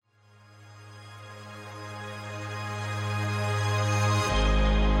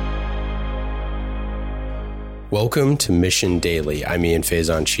Welcome to Mission Daily. I'm Ian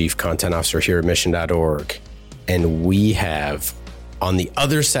Faison, Chief Content Officer here at Mission.org. And we have on the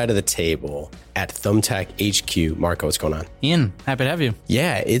other side of the table at Thumbtack HQ, Marco, what's going on? Ian, happy to have you.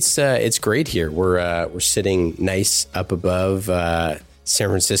 Yeah, it's great here. We're sitting nice up above San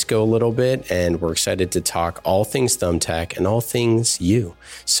Francisco a little bit, and we're excited to talk all things Thumbtack and all things you.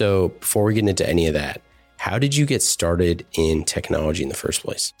 So before we get into any of that, how did you get started in technology in the first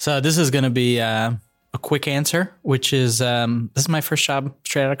place? So this is going to be a quick answer, which is this is my first job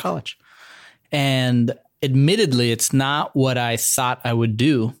straight out of college. And admittedly, it's not what I thought I would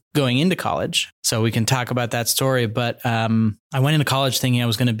do going into college. So we can talk about that story. But I went into college thinking I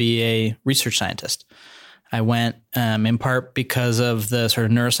was going to be a research scientist. I went in part because of the sort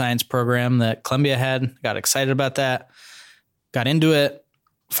of neuroscience program that Columbia had. Got excited about that, got into it,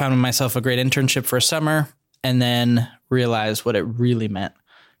 found myself a great internship for a summer, and then realized what it really meant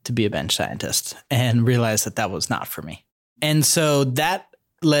to be a bench scientist and realized that that was not for me. And so that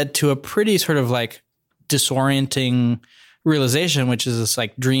led to a pretty sort of like disorienting realization, which is this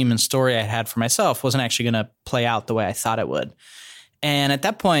like dream and story I had for myself wasn't actually going to play out the way I thought it would. And at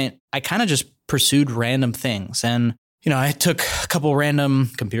that point, I kind of just pursued random things. And, you know, I took a couple random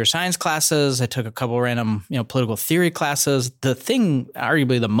computer science classes. I took a couple random, political theory classes. The thing,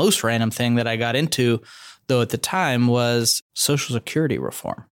 arguably the most random thing that I got into, though, at the time was Social Security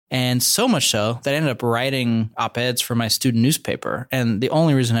reform. And so much so that I ended up writing op-eds for my student newspaper. And the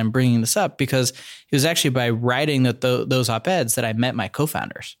only reason I'm bringing this up because it was actually by writing those op-eds that I met my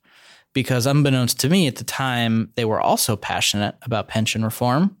co-founders. Because unbeknownst to me at the time, they were also passionate about pension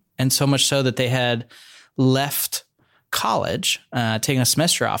reform. And so much so that they had left college, taking a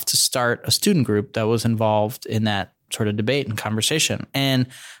semester off to start a student group that was involved in that sort of debate and conversation. And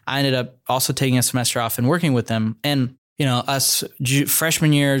I ended up also taking a semester off and working with them. And us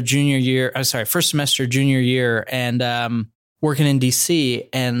freshman year, junior year, first semester, junior year, and working in DC.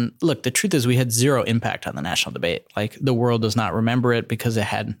 And look, the truth is we had zero impact on the national debate. Like the world does not remember it because it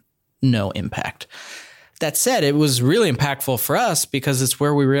had no impact. That said, it was really impactful for us because it's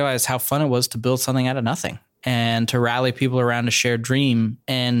where we realized how fun it was to build something out of nothing and to rally people around a shared dream.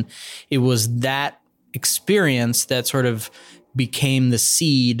 And it was that experience that sort of became the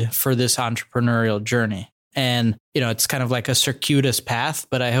seed for this entrepreneurial journey. And, it's kind of like a circuitous path,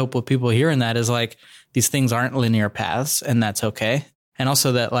 but I hope what people hear in that is like, these things aren't linear paths and that's okay. And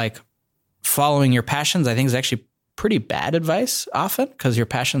also that like following your passions, I think is actually pretty bad advice often because your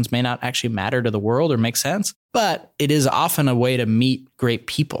passions may not actually matter to the world or make sense, but it is often a way to meet great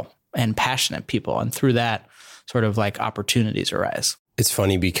people and passionate people. And through that sort of like opportunities arise. It's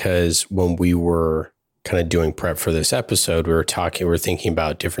funny because when we were kind of doing prep for this episode, we were thinking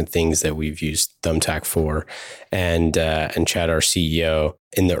about different things that we've used Thumbtack for. And Chad, our CEO,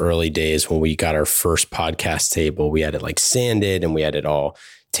 in the early days when we got our first podcast table, we had it like sanded and we had it all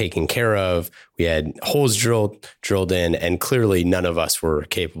taken care of. We had holes drilled in, and clearly none of us were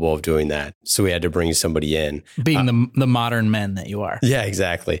capable of doing that. So we had to bring somebody in. Being the modern men that you are. Yeah,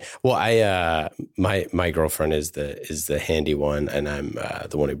 exactly. Well, my girlfriend is the handy one, and I'm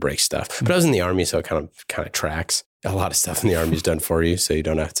the one who breaks stuff. But I was in the Army, so it kind of tracks. A lot of stuff in the Army is done for you, so you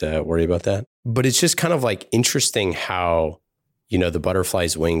don't have to worry about that. But it's just kind of like interesting how, the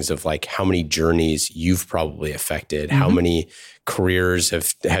butterfly's wings of like how many journeys you've probably affected, how many careers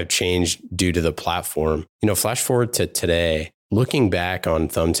have changed due to the platform. Flash forward to today, looking back on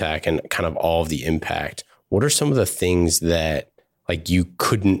Thumbtack and kind of all of the impact, what are some of the things that like you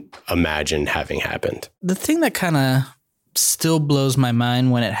couldn't imagine having happened? The thing that kind of still blows my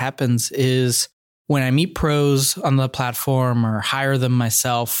mind when it happens is when I meet pros on the platform or hire them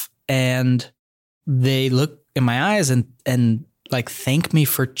myself and they look in my eyes and like thank me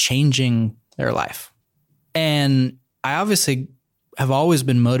for changing their life. And I obviously have always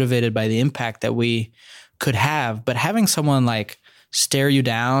been motivated by the impact that we could have, but having someone like stare you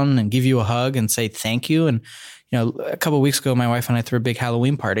down and give you a hug and say thank you. And, a couple of weeks ago, my wife and I threw a big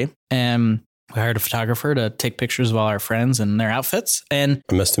Halloween party and we hired a photographer to take pictures of all our friends and their outfits. And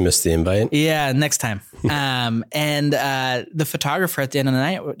I must have missed the invite. Yeah, next time. And the photographer at the end of the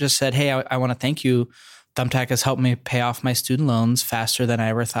night just said, hey, I want to thank you. Thumbtack has helped me pay off my student loans faster than I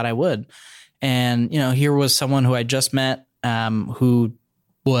ever thought I would. And, here was someone who I just met, who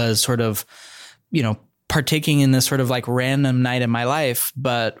was sort of, partaking in this sort of like random night in my life.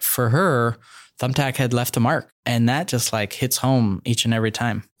 But for her, Thumbtack had left a mark, and that just like hits home each and every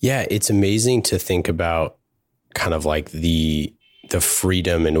time. Yeah. It's amazing to think about kind of like the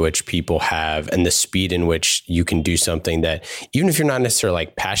freedom in which people have and the speed in which you can do something that even if you're not necessarily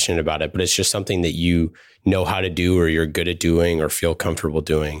like passionate about it, but it's just something that you know how to do or you're good at doing or feel comfortable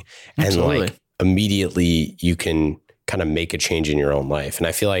doing. Absolutely. And like immediately you can kind of make a change in your own life. And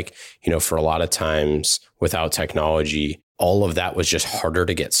I feel like, for a lot of times without technology, all of that was just harder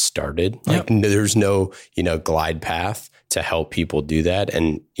to get started. Like there's no, glide path to help people do that.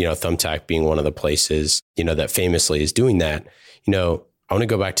 And, Thumbtack being one of the places, that famously is doing that. I want to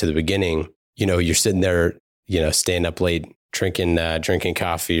go back to the beginning. You're sitting there, staying up late, drinking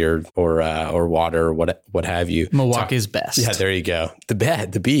coffee or water or what have you. Milwaukee's best. Yeah, there you go. The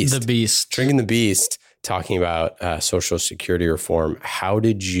beast. Drinking the beast. Talking about Social Security reform. How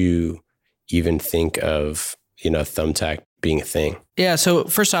did you even think of Thumbtack being a thing? Yeah. So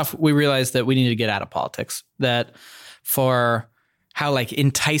first off, we realized that we needed to get out of politics. That for how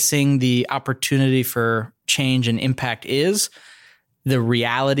enticing the opportunity for change and impact is, the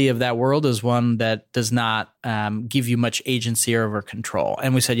reality of that world is one that does not give you much agency or over control.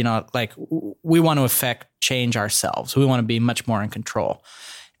 And we said, we want to affect change ourselves. We want to be much more in control.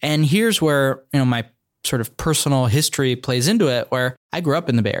 And here's where, my sort of personal history plays into it, where I grew up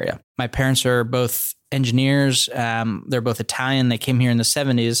in the Bay Area. My parents are both engineers. They're both Italian. They came here in the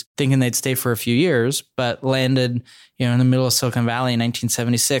 70s thinking they'd stay for a few years, but landed, in the middle of Silicon Valley in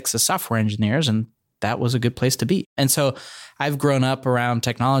 1976 as software engineers. And that was a good place to be. And so I've grown up around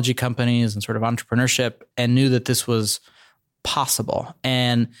technology companies and sort of entrepreneurship and knew that this was possible.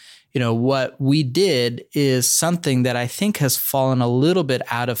 And, what we did is something that I think has fallen a little bit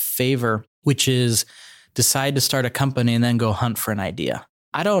out of favor, which is decide to start a company and then go hunt for an idea.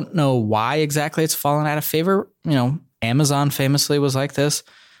 I don't know why exactly it's fallen out of favor. Amazon famously was like this.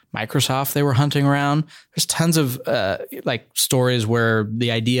 Microsoft, they were hunting around. There's tons of stories where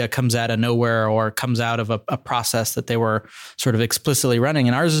the idea comes out of nowhere or comes out of a process that they were sort of explicitly running.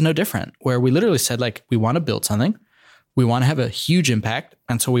 And ours is no different, where we literally said, we want to build something. We want to have a huge impact.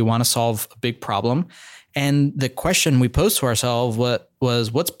 And so we want to solve a big problem. And the question we posed to ourselves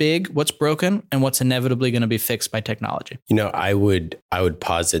was what's big, what's broken, and what's inevitably going to be fixed by technology? I would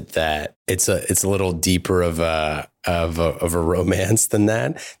posit that it's a little deeper of a romance than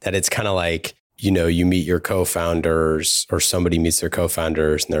that. That it's kind of like, you meet your co-founders or somebody meets their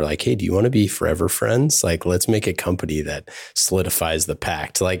co-founders and they're like, hey, do you want to be forever friends? Let's make a company that solidifies the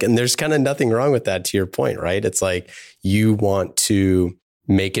pact. And there's kind of nothing wrong with that, to your point, right? It's like you want to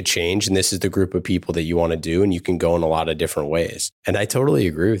make a change, and this is the group of people that you want to do, and you can go in a lot of different ways. And I totally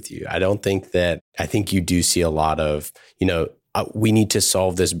agree with you. I think you do see a lot of, we need to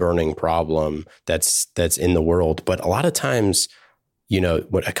solve this burning problem that's in the world. But a lot of times,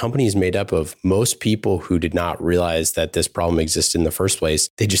 what a company is made up of, most people who did not realize that this problem existed in the first place,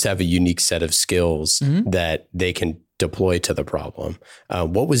 they just have a unique set of skills that they can deploy to the problem.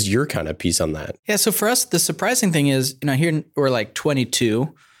 What was your kind of piece on that? Yeah. So for us, the surprising thing is, here we're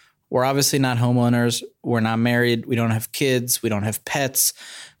 22. We're obviously not homeowners. We're not married. We don't have kids. We don't have pets.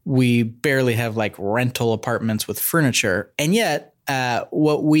 We barely have rental apartments with furniture. And yet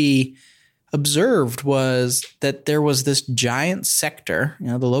what we observed was that there was this giant sector,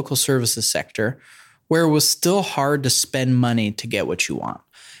 the local services sector, where it was still hard to spend money to get what you want.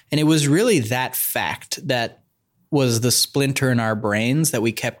 And it was really that fact that was the splinter in our brains that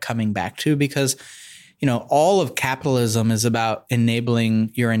we kept coming back to, because, all of capitalism is about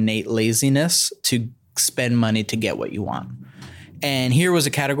enabling your innate laziness to spend money to get what you want. And here was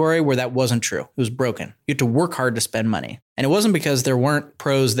a category where that wasn't true. It was broken. You had to work hard to spend money. And it wasn't because there weren't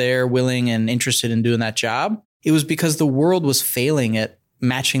pros there willing and interested in doing that job. It was because the world was failing at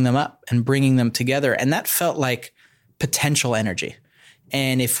matching them up and bringing them together. And that felt like potential energy.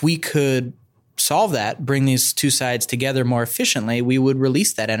 And if we could solve that, bring these two sides together more efficiently, we would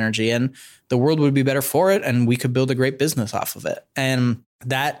release that energy and the world would be better for it, and we could build a great business off of it. And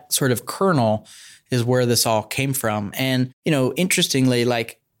that sort of kernel is where this all came from. And, interestingly,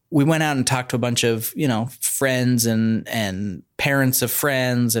 we went out and talked to a bunch of, friends and parents of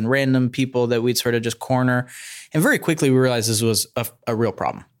friends and random people that we'd sort of just corner. And very quickly we realized this was a real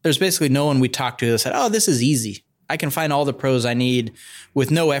problem. There's basically no one we talked to that said, oh, this is easy. I can find all the pros I need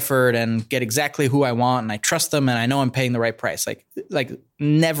with no effort and get exactly who I want. And I trust them and I know I'm paying the right price. Like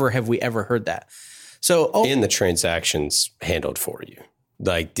never have we ever heard that. So, and the transactions handled for you.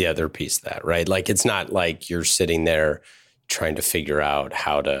 The other piece of that, right? It's not like you're sitting there trying to figure out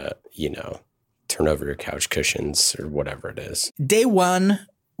how to, turn over your couch cushions or whatever it is. Day one,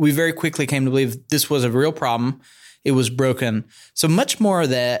 we very quickly came to believe this was a real problem. It was broken. So much more of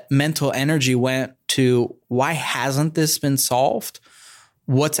that mental energy went to, why hasn't this been solved?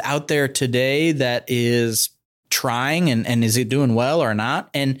 What's out there today that is trying and is it doing well or not?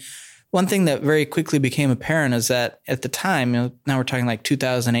 And one thing that very quickly became apparent is that at the time, now we're talking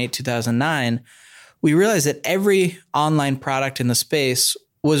 2008, 2009, we realized that every online product in the space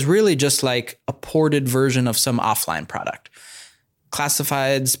was really just like a ported version of some offline product.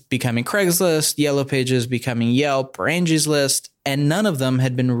 Classifieds becoming Craigslist, Yellow Pages becoming Yelp or Angie's List, and none of them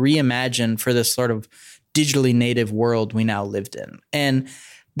had been reimagined for this sort of digitally native world we now lived in. And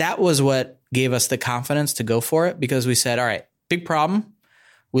that was what gave us the confidence to go for it, because we said, all right, big problem.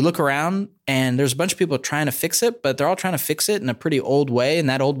 We look around and there's a bunch of people trying to fix it, but they're all trying to fix it in a pretty old way. And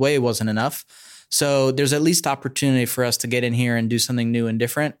that old way wasn't enough. So there's at least opportunity for us to get in here and do something new and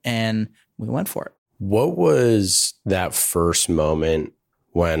different. And we went for it. What was that first moment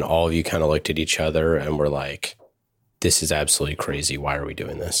when all of you kind of looked at each other and were like, this is absolutely crazy. Why are we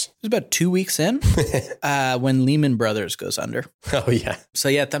doing this? It was about 2 weeks in when Lehman Brothers goes under. Oh, yeah. So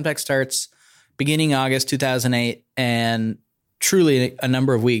yeah, Thumbtack starts beginning August 2008. And truly a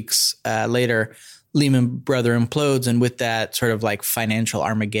number of weeks later, Lehman Brothers implodes. And with that sort of like financial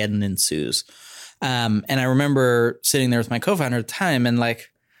Armageddon ensues. And I remember sitting there with my co-founder at the time and like,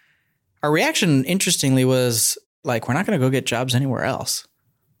 our reaction, interestingly, was like, we're not going to go get jobs anywhere else.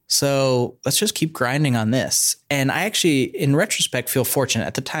 So let's just keep grinding on this. And I actually, in retrospect, feel fortunate.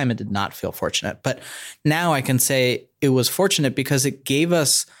 At the time, it did not feel fortunate. But now I can say it was fortunate because it gave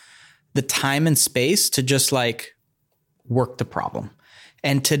us the time and space to just like work the problem.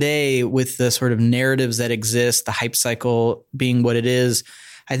 And today, with the sort of narratives that exist, the hype cycle being what it is,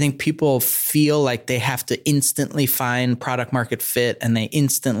 I think people feel like they have to instantly find product market fit and they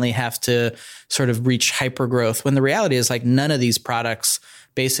instantly have to sort of reach hypergrowth, when the reality is like none of these products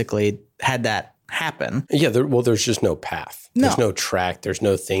basically had that happen. Yeah, there's just no path. There's no track. There's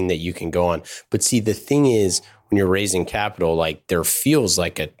no thing that you can go on. But see, the thing is, when you're raising capital, like there feels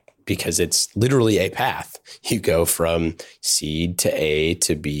like because it's literally a path. You go from seed to A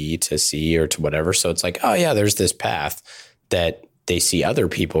to B to C or to whatever. So it's like, oh yeah, there's this path that they see other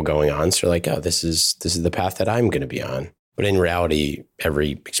people going on. So they're like, oh, this is the path that I'm going to be on. But in reality,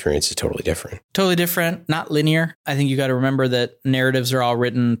 every experience is totally different. Totally different, not linear. I think you got to remember that narratives are all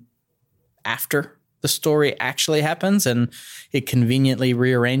written after the story actually happens, and it conveniently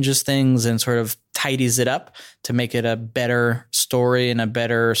rearranges things and sort of tidies it up to make it a better story and a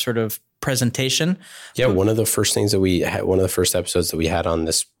better sort of presentation. Yeah, one of the first episodes that we had on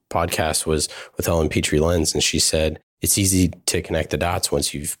this podcast was with Ellen Petrie Lenz, and she said, it's easy to connect the dots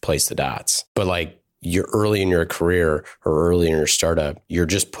once you've placed the dots. But like you're early in your career or early in your startup, you're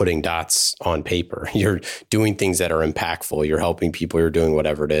just putting dots on paper. You're doing things that are impactful. You're helping people. You're doing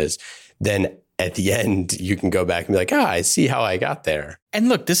whatever it is. Then at the end, you can go back and be like, I see how I got there. And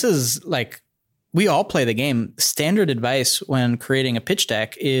look, this is like, we all play the game. Standard advice when creating a pitch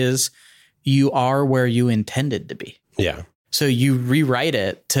deck is you are where you intended to be. Yeah. So you rewrite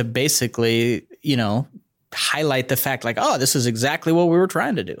it to basically, highlight the fact like, oh, this is exactly what we were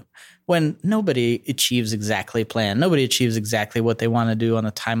trying to do. When nobody achieves exactly plan, nobody achieves exactly what they want to do on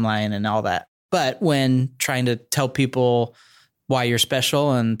the timeline and all that. But when trying to tell people why you're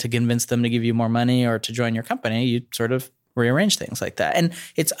special and to convince them to give you more money or to join your company, you sort of rearrange things like that. And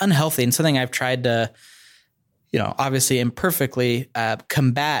it's unhealthy and something I've tried to, obviously imperfectly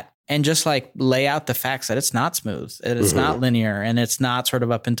combat, and just like lay out the facts that it's not smooth, and it's not linear, and it's not sort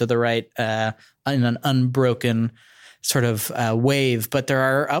of up into the right in an unbroken sort of wave. But there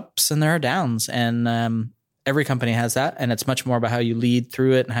are ups and there are downs, and every company has that. And it's much more about how you lead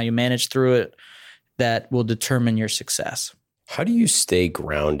through it and how you manage through it that will determine your success. How do you stay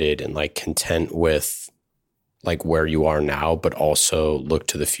grounded and like content with like where you are now, but also look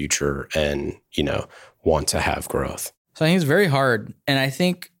to the future and, want to have growth? So I think it's very hard. And I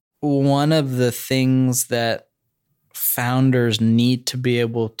think one of the things that founders need to be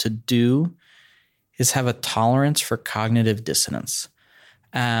able to do is have a tolerance for cognitive dissonance,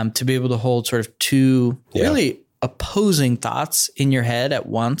 to be able to hold sort of two really opposing thoughts in your head at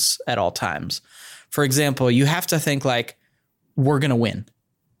once at all times. For example, you have to think like, we're going to win.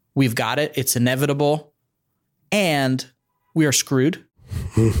 We've got it. It's inevitable. And we are screwed.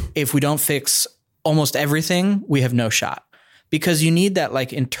 If we don't fix almost everything, we have no shot. Because you need that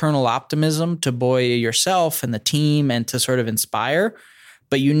like internal optimism to buoy yourself and the team and to sort of inspire.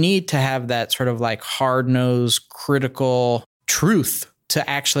 But you need to have that sort of like hard-nosed, critical truth to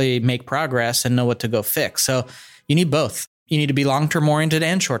actually make progress and know what to go fix. So you need both. You need to be long-term oriented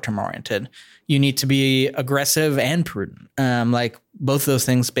and short-term oriented. You need to be aggressive and prudent. Like both of those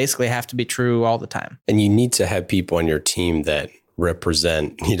things basically have to be true all the time. And you need to have people on your team that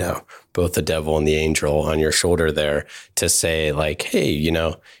represent, both the devil and the angel on your shoulder there to say like, hey,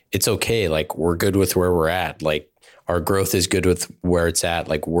 it's okay. Like we're good with where we're at. Like our growth is good with where it's at.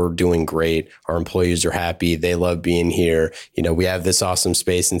 Like we're doing great. Our employees are happy. They love being here. We have this awesome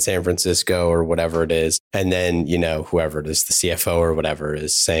space in San Francisco or whatever it is. And then, whoever it is, the CFO or whatever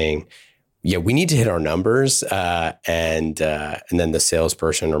is saying, yeah, we need to hit our numbers. And then the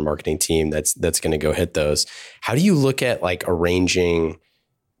salesperson or marketing team that's going to go hit those. How do you look at like arranging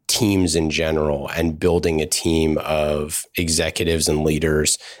teams in general and building a team of executives and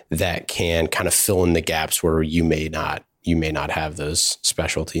leaders that can kind of fill in the gaps where you may not have those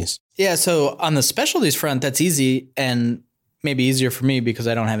specialties? Yeah. So on the specialties front, that's easy and maybe easier for me because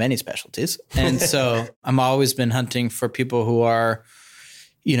I don't have any specialties. And so I'm always been hunting for people who are,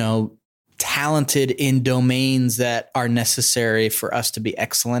 talented in domains that are necessary for us to be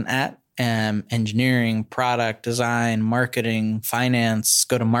excellent at. Engineering, product design, marketing, finance,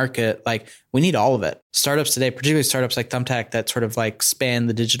 go to market. Like we need all of it. Startups today, particularly startups like Thumbtack that sort of like span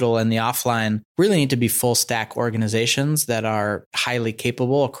the digital and the offline, really need to be full stack organizations that are highly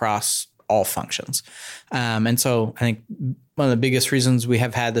capable across all functions. And so I think one of the biggest reasons we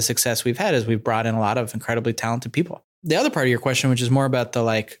have had the success we've had is we've brought in a lot of incredibly talented people. The other part of your question, which is more about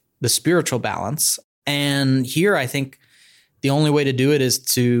the spiritual balance. And here I think the only way to do it is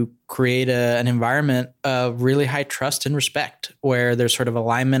to create an environment of really high trust and respect, where there's sort of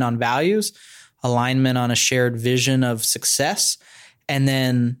alignment on values, alignment on a shared vision of success, and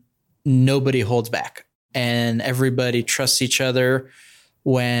then nobody holds back. And everybody trusts each other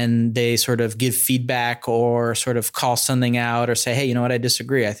when they sort of give feedback or sort of call something out or say, hey, you know what, I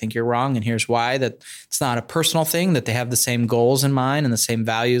disagree. I think you're wrong. And here's why. That it's not a personal thing, that they have the same goals in mind and the same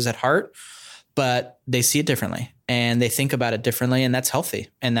values at heart, but they see it differently and they think about it differently, and that's healthy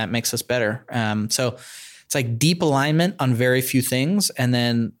and that makes us better. So it's like deep alignment on very few things and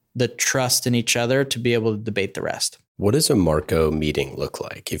then the trust in each other to be able to debate the rest. What does a Marco meeting look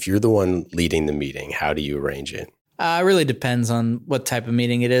like? If you're the one leading the meeting, how do you arrange it? It really depends on what type of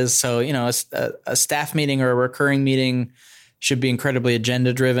meeting it is. So, a staff meeting or a recurring meeting should be incredibly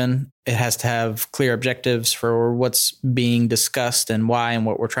agenda driven. It has to have clear objectives for what's being discussed and why and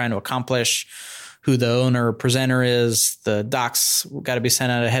what we're trying to accomplish, who the owner or presenter is. The docs got to be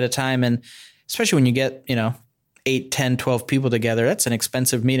sent out ahead of time. And especially when you get, 8, 10, 12 people together, that's an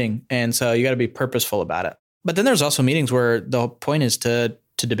expensive meeting. And so you got to be purposeful about it. But then there's also meetings where the point is to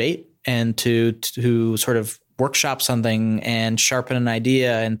debate and to sort of workshop something and sharpen an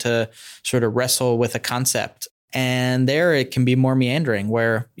idea and to sort of wrestle with a concept. And there it can be more meandering,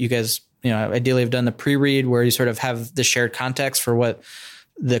 where you guys, ideally have done the pre-read where you sort of have the shared context for what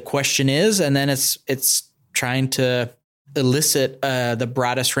the question is. And then it's trying to elicit the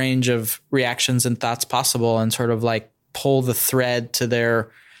broadest range of reactions and thoughts possible and sort of like pull the thread to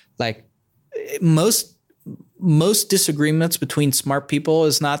their, like, most disagreements between smart people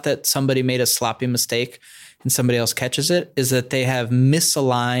is not that somebody made a sloppy mistake and somebody else catches it, is that they have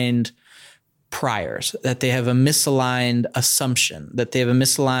misaligned priors, that they have a misaligned assumption, that they have a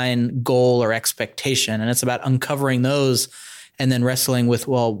misaligned goal or expectation. And it's about uncovering those and then wrestling with,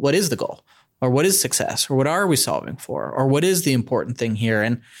 well, what is the goal? Or what is success? Or what are we solving for? Or what is the important thing here?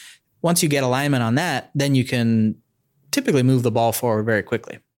 And once you get alignment on that, then you can typically move the ball forward very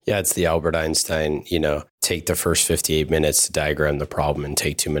quickly. Yeah, it's the Albert Einstein, take the first 58 minutes to diagram the problem and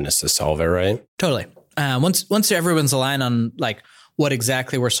take 2 minutes to solve it, right? Totally. Once everyone's aligned on like what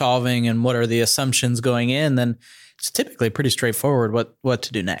exactly we're solving and what are the assumptions going in, then it's typically pretty straightforward what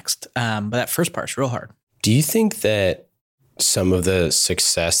to do next. But that first part's real hard. Do you think that some of the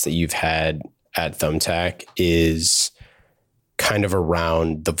success that you've had at Thumbtack is kind of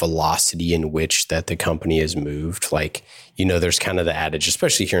around the velocity in which that the company has moved? Like, there's kind of the adage,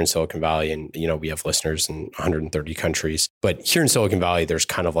 especially here in Silicon Valley, and, we have listeners in 130 countries, but here in Silicon Valley, there's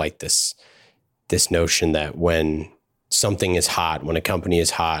kind of like this notion that when something is hot, when a company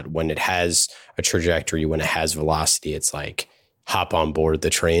is hot, when it has a trajectory, when it has velocity, it's like hop on board the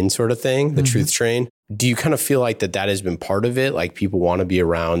train sort of thing, the truth train. Do you kind of feel like that has been part of it? Like people want to be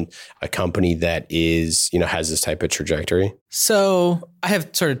around a company that is, has this type of trajectory? So I have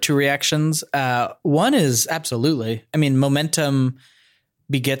sort of two reactions. One is absolutely. I mean, momentum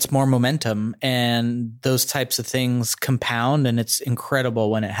begets more momentum, and those types of things compound, and it's incredible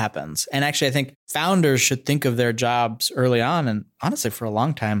when it happens. And actually, I think founders should think of their jobs early on, and honestly for a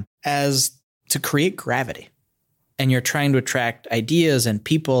long time, as to create gravity. And you're trying to attract ideas and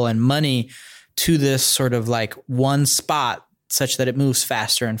people and money to this sort of like one spot such that it moves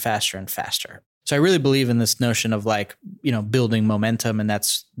faster and faster and faster. So I really believe in this notion of like, building momentum, and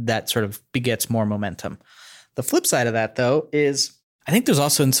that sort of begets more momentum. The flip side of that though is I think there's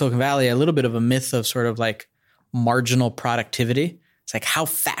also in Silicon Valley a little bit of a myth of sort of like marginal productivity. It's like, how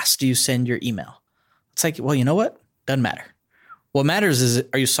fast do you send your email? It's like, well, you know what? Doesn't matter. What matters is,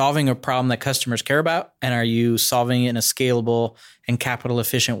 are you solving a problem that customers care about? And are you solving it in a scalable and capital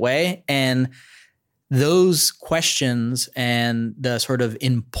efficient way? And those questions and the sort of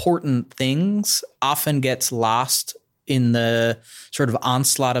important things often gets lost in the sort of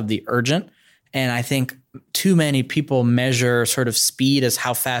onslaught of the urgent. And I think too many people measure sort of speed as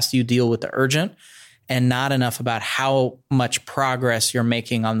how fast you deal with the urgent, and not enough about how much progress you're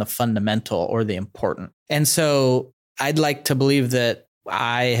making on the fundamental or the important. And so I'd like to believe that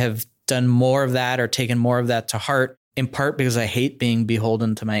I have done more of that or taken more of that to heart, in part because I hate being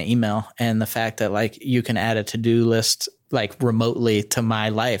beholden to my email and the fact that like you can add a to-do list like remotely to my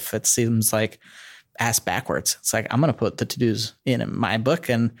life. It seems like ass backwards. It's like, I'm going to put the to-dos in my book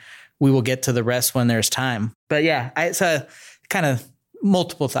and we will get to the rest when there's time. But yeah, it's a kind of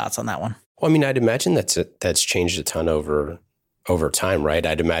multiple thoughts on that one. Well, I mean, I'd imagine that's changed a ton over time, right?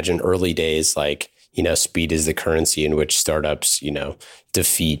 I'd imagine early days, like, speed is the currency in which startups,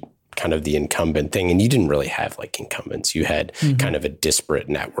 defeat kind of the incumbent thing. And you didn't really have like incumbents. You had kind of a disparate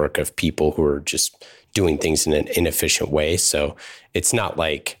network of people who are just doing things in an inefficient way. So it's not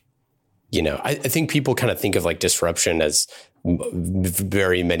like, I think people kind of think of like disruption as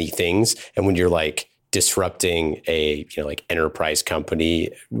very many things. And when you're like disrupting a, like enterprise company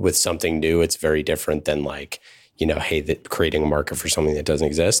with something new, it's very different than like, creating a market for something that doesn't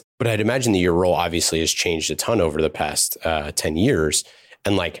exist. But I'd imagine that your role obviously has changed a ton over the past 10 years,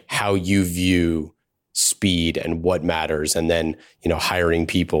 and like how you view speed and what matters. And then, hiring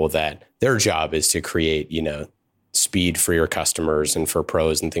people that their job is to create, speed for your customers and for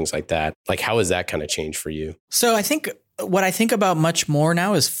pros and things like that. Like, how has that kind of changed for you? So I think what I think about much more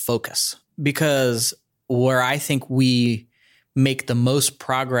now is focus, because where I think we make the most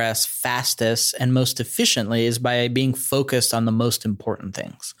progress fastest and most efficiently is by being focused on the most important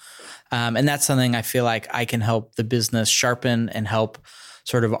things. And that's something I feel like I can help the business sharpen and help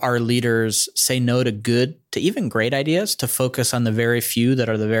sort of our leaders say no to good, to even great ideas, to focus on the very few that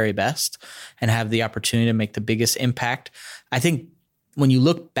are the very best and have the opportunity to make the biggest impact. I think when you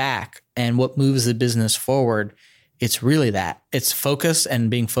look back and what moves the business forward, it's really that. It's focus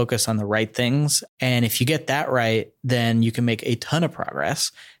and being focused on the right things. And if you get that right, then you can make a ton of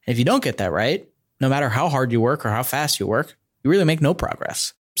progress. And if you don't get that right, no matter how hard you work or how fast you work, you really make no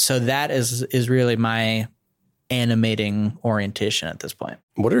progress. So that is really my animating orientation at this point.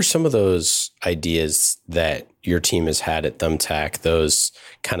 What are some of those ideas that your team has had at Thumbtack, those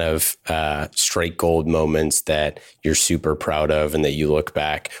kind of straight gold moments that you're super proud of and that you look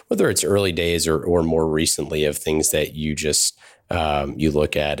back, whether it's early days or more recently, of things that you just you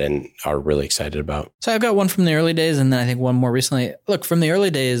look at and are really excited about? So I've got one from the early days, and then I think one more recently. Look, from the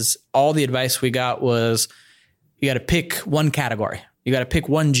early days, all the advice we got was you got to pick one category. You got to pick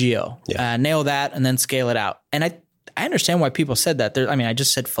one geo, nail that, and then scale it out. And I understand why people said that. I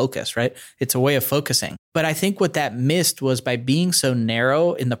just said focus, right? It's a way of focusing. But I think what that missed was, by being so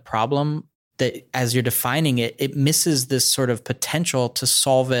narrow in the problem, that as you're defining it, it misses this sort of potential to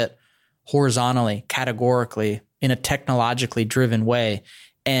solve it horizontally, categorically, in a technologically driven way.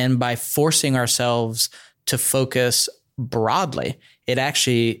 And by forcing ourselves to focus broadly, it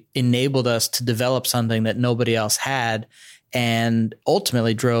actually enabled us to develop something that nobody else had, and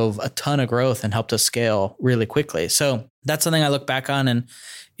ultimately drove a ton of growth and helped us scale really quickly. So that's something I look back on, and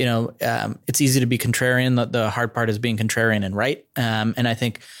it's easy to be contrarian. The hard part is being contrarian and right. And I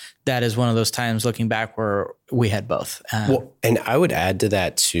think that is one of those times looking back where we had both. Well, and I would add to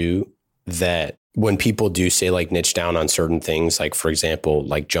that too, that when people do say like niche down on certain things, like for example,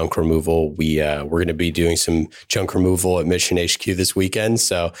 like junk removal, we're going to be doing some junk removal at Mission HQ this weekend.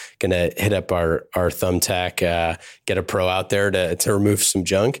 So going to hit up our Thumbtack, get a pro out there to remove some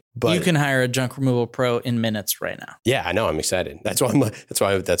junk. But you can hire a junk removal pro in minutes right now. Yeah, I know. I'm excited. That's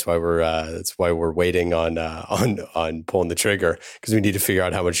why we're waiting on pulling the trigger, because we need to figure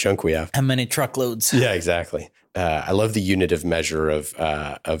out how much junk we have. How many truckloads? Yeah, exactly. I love the unit of measure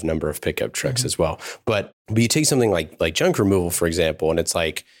of number of pickup trucks as well. But you take something like junk removal, for example, and it's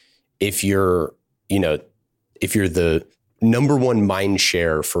like, if you're the number one mind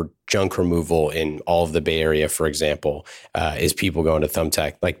share for junk removal in all of the Bay Area, for example, is people going to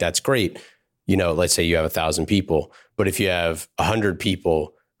Thumbtack, like that's great. Let's say you have 1,000 people, but if you have 100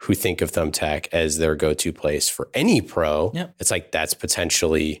 people who think of Thumbtack as their go-to place for any pro, it's like that's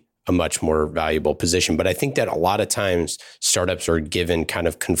potentially a much more valuable position. But I think that a lot of times startups are given kind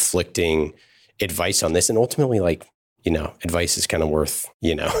of conflicting advice on this, and ultimately, like, advice is kind of worth,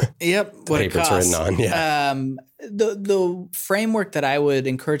 what paper it's written on. Yeah. The framework that I would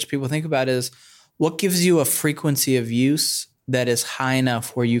encourage people to think about is, what gives you a frequency of use that is high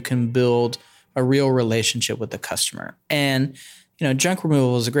enough where you can build a real relationship with the customer. And, junk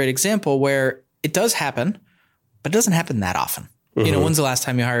removal is a great example where it does happen, but it doesn't happen that often. Mm-hmm. When's the last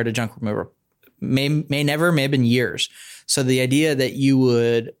time you hired a junk remover? May never, may have been years. So the idea that you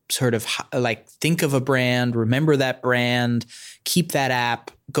would sort of like think of a brand, remember that brand, keep that app,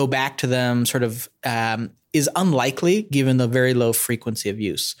 go back to them sort of is unlikely given the very low frequency of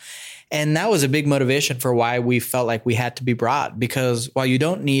use. And that was a big motivation for why we felt like we had to be broad, because while you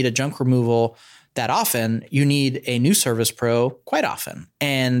don't need a junk removal that often, you need a new service pro quite often.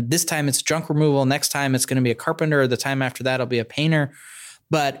 And this time it's junk removal. Next time it's going to be a carpenter. The time after that, it'll be a painter.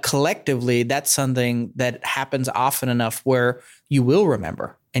 But collectively, that's something that happens often enough where you will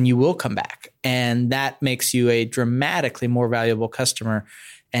remember and you will come back. And that makes you a dramatically more valuable customer.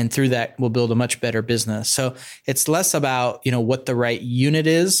 And through that, we'll build a much better business. So it's less about, what the right unit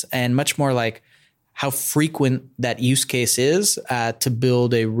is and much more like how frequent that use case is to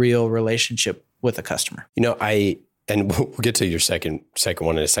build a real relationship with a customer. And we'll get to your second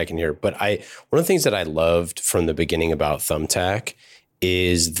one in a second here. But one of the things that I loved from the beginning about Thumbtack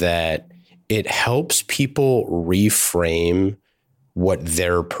is that it helps people reframe what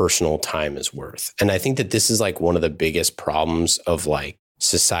their personal time is worth. And I think that this is like one of the biggest problems of like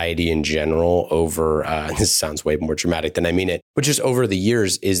society in general over, this sounds way more dramatic than I mean it, but just over the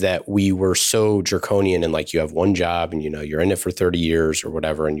years is that we were so draconian and like you have one job and you're in it for 30 years or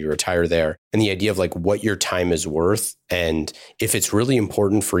whatever and you retire there. And the idea of like what your time is worth. And if it's really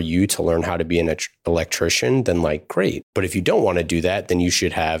important for you to learn how to be an electrician, then like, great. But if you don't want to do that, then you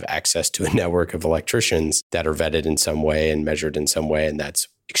should have access to a network of electricians that are vetted in some way and measured in some way. And that's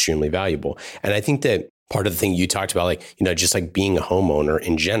extremely valuable. And I think that part of the thing you talked about, like, just like being a homeowner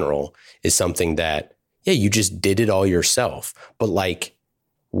in general is something that, you just did it all yourself. But like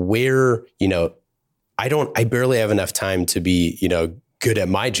where, I barely have enough time to be, good at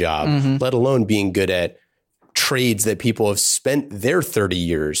my job, let alone being good at trades that people have spent their 30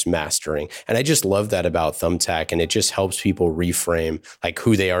 years mastering. And I just love that about Thumbtack. And it just helps people reframe like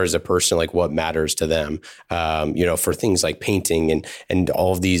who they are as a person, like what matters to them, for things like painting and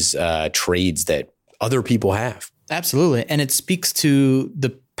all of these trades that other people have. Absolutely. And it speaks to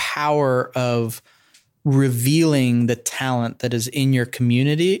the power of revealing the talent that is in your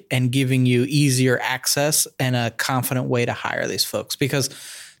community and giving you easier access and a confident way to hire these folks, because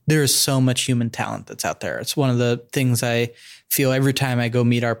there is so much human talent that's out there. It's one of the things I feel every time I go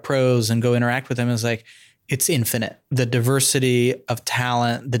meet our pros and go interact with them is like, it's infinite. The diversity of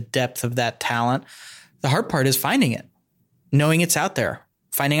talent, the depth of that talent. The hard part is finding it, knowing it's out there,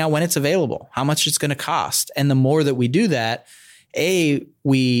 finding out when it's available, how much it's going to cost. And the more that we do that,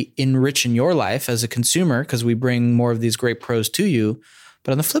 we enrich in your life as a consumer because we bring more of these great pros to you.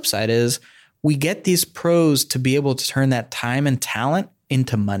 But on the flip side is we get these pros to be able to turn that time and talent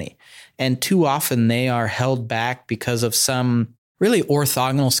into money. And too often they are held back because of some really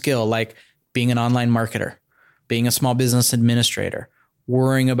orthogonal skill, like being an online marketer, being a small business administrator,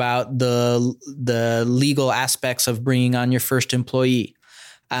 worrying about the legal aspects of bringing on your first employee.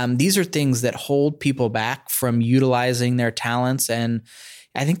 These are things that hold people back from utilizing their talents. And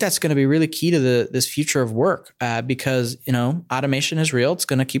I think that's going to be really key to this future of work because, automation is real. It's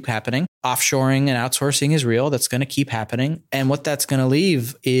going to keep happening. Offshoring and outsourcing is real. That's going to keep happening. And what that's going to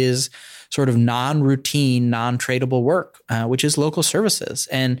leave is sort of non-routine, non-tradable work, which is local services.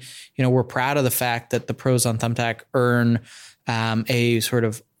 And, we're proud of the fact that the pros on Thumbtack earn a sort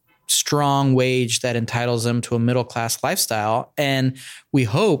of strong wage that entitles them to a middle-class lifestyle. And we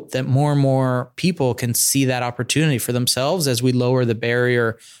hope that more and more people can see that opportunity for themselves as we lower the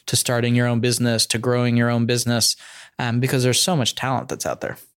barrier to starting your own business, to growing your own business, because there's so much talent that's out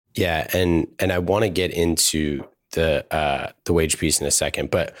there. Yeah. And I want to get into the wage piece in a second,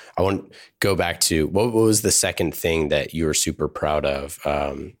 but I want to go back to what was the second thing that you were super proud of?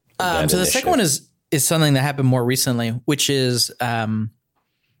 So the second one is something that happened more recently, which is,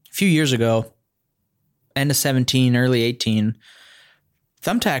 a few years ago, end of 17, early 18,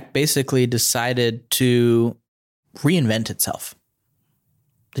 Thumbtack basically decided to reinvent itself.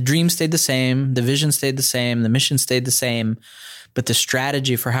 The dream stayed the same, the vision stayed the same, the mission stayed the same, but the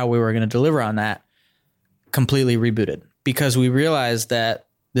strategy for how we were going to deliver on that completely rebooted because we realized that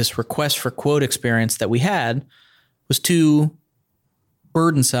this request for quote experience that we had was too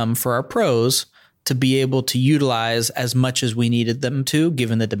burdensome for our pros to be able to utilize as much as we needed them to,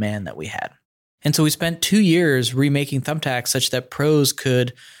 given the demand that we had. And so we spent 2 years remaking Thumbtack such that pros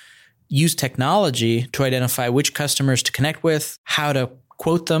could use technology to identify which customers to connect with, how to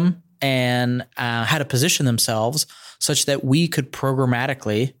quote them, and how to position themselves such that we could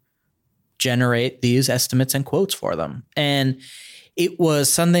programmatically generate these estimates and quotes for them. And it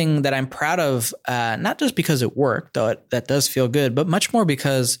was something that I'm proud of, not just because it worked, though that does feel good, but much more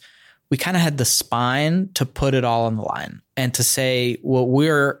because we kind of had the spine to put it all on the line and to say what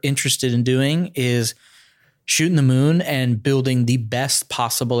we're interested in doing is shooting the moon and building the best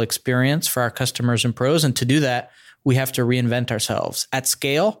possible experience for our customers and pros. And to do that, we have to reinvent ourselves at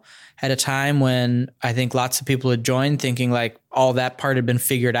scale at a time when I think lots of people had joined thinking like all that part had been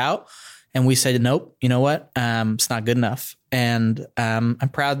figured out. And we said, nope, you know what? It's not good enough. And I'm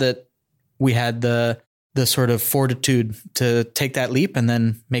proud that we had the sort of fortitude to take that leap and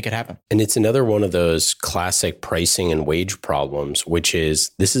then make it happen. And it's another one of those classic pricing and wage problems, which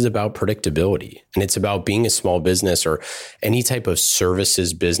is this is about predictability. And it's about being a small business or any type of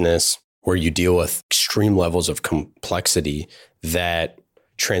services business where you deal with extreme levels of complexity that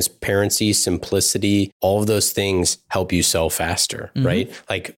transparency, simplicity, all of those things help you sell faster, right?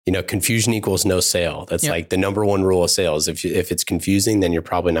 Like, confusion equals no sale. That's like the number one rule of sales. If it's confusing, then you're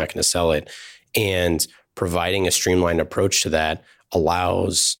probably not going to sell it. And providing a streamlined approach to that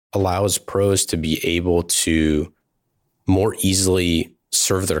allows pros to be able to more easily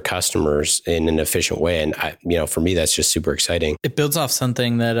serve their customers in an efficient way. And for me, that's just super exciting. It builds off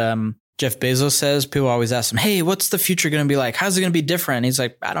something that Jeff Bezos says. People always ask him, hey, what's the future going to be like? How's it going to be different? And he's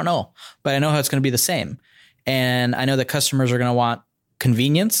like, I don't know, but I know how it's going to be the same. And I know that customers are going to want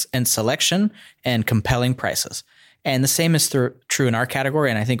convenience and selection and compelling prices. And the same is true in our category.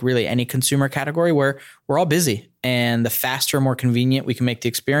 And I think really any consumer category where we're all busy, and the faster, more convenient we can make the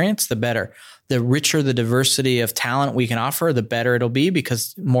experience, the better. The richer the diversity of talent we can offer, the better it'll be,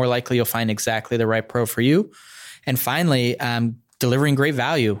 because more likely you'll find exactly the right pro for you. And finally, delivering great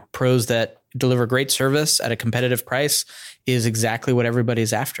value. Pros that deliver great service at a competitive price is exactly what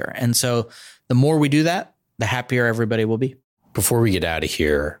everybody's after. And so the more we do that, the happier everybody will be. Before we get out of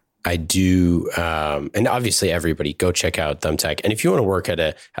here, I do, and obviously everybody go check out Thumbtack. And if you want to work at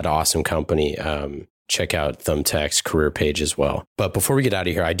an awesome company, check out Thumbtack's career page as well. But before we get out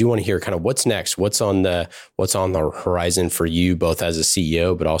of here, I do want to hear kind of what's next. What's on the horizon for you, both as a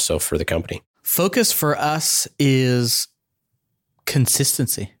CEO, but also for the company? Focus for us is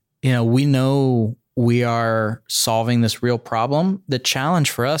consistency. We know we are solving this real problem. The challenge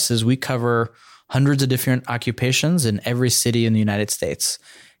for us is we cover hundreds of different occupations in every city in the United States.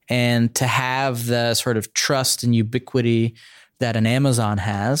 And to have the sort of trust and ubiquity that an Amazon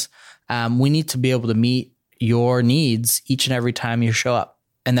has, we need to be able to meet your needs each and every time you show up.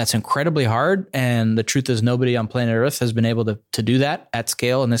 And that's incredibly hard. And the truth is nobody on planet Earth has been able to do that at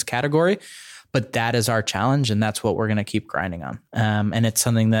scale in this category. But that is our challenge. And that's what we're going to keep grinding on. And it's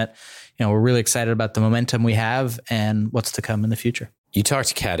something that, we're really excited about the momentum we have and what's to come in the future. You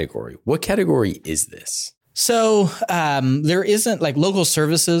talked category. What category is this? So there isn't local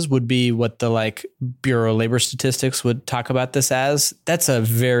services would be what the Bureau of Labor Statistics would talk about this as. That's a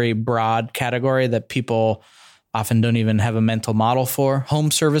very broad category that people often don't even have a mental model for.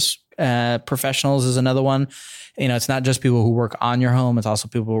 Home service professionals is another one. It's not just people who work on your home. It's also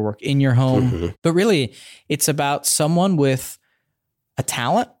people who work in your home. But really, it's about someone with a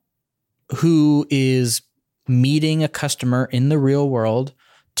talent who is meeting a customer in the real world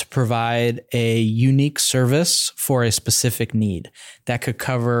to provide a unique service for a specific need. That could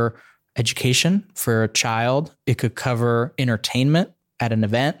cover education for a child. It could cover entertainment at an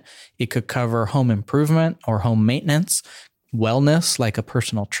event. It could cover home improvement or home maintenance, wellness, like a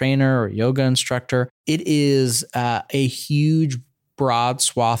personal trainer or yoga instructor. It is a huge, broad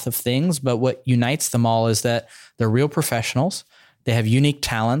swath of things, but what unites them all is that they're real professionals. They have unique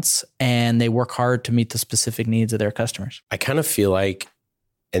talents and they work hard to meet the specific needs of their customers. I kind of feel like,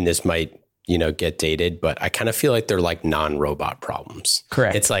 and this might, get dated, but I kind of feel like they're like non-robot problems.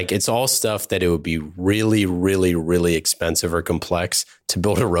 Correct. It's all stuff that it would be really, really, really expensive or complex to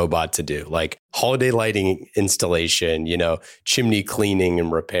build a robot to do, like holiday lighting installation, chimney cleaning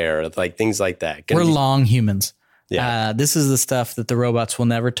and repair, things like that. We're long humans. Yeah. This is the stuff that the robots will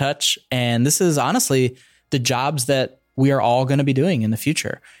never touch. And this is honestly the jobs that we are all going to be doing in the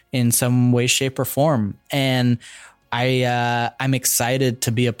future in some way, shape, or form. And I'm excited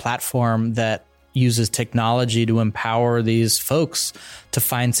to be a platform that uses technology to empower these folks to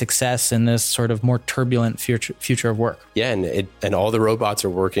find success in this sort of more turbulent future of work. Yeah, and all the robots are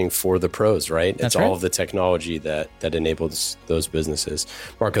working for the pros, right? That's it's right. All of the technology that enables those businesses.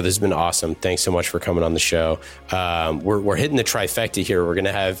 Marco, this has been awesome. Thanks so much for coming on the show. We're hitting the trifecta here. We're going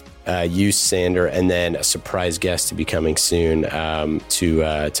to have you, Sander, and then a surprise guest to be coming soon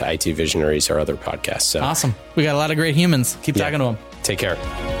to IT Visionaries, our other podcast. So awesome. We got a lot of great humans. Keep talking to them. Take care.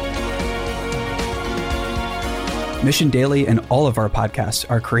 Mission Daily and all of our podcasts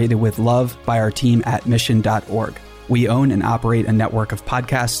are created with love by our team at mission.org. We own and operate a network of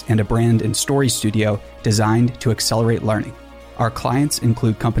podcasts and a brand and story studio designed to accelerate learning. Our clients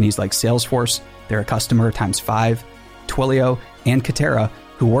include companies like Salesforce, they're a customer times 5, Twilio, and Katera,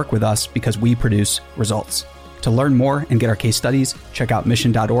 who work with us because we produce results. To learn more and get our case studies, check out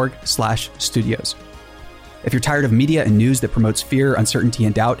mission.org/studios. If you're tired of media and news that promotes fear, uncertainty,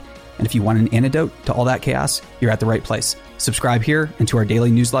 and doubt, and if you want an antidote to all that chaos, you're at the right place. Subscribe here and to our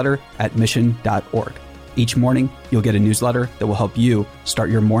daily newsletter at mission.org. Each morning, you'll get a newsletter that will help you start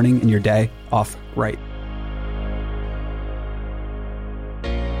your morning and your day off right.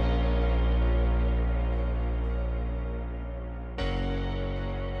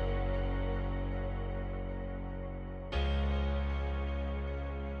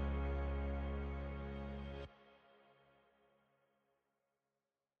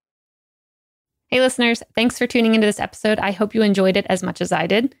 Hey listeners, thanks for tuning into this episode. I hope you enjoyed it as much as I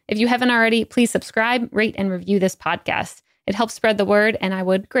did. If you haven't already, please subscribe, rate, and review this podcast. It helps spread the word, and I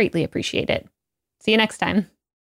would greatly appreciate it. See you next time.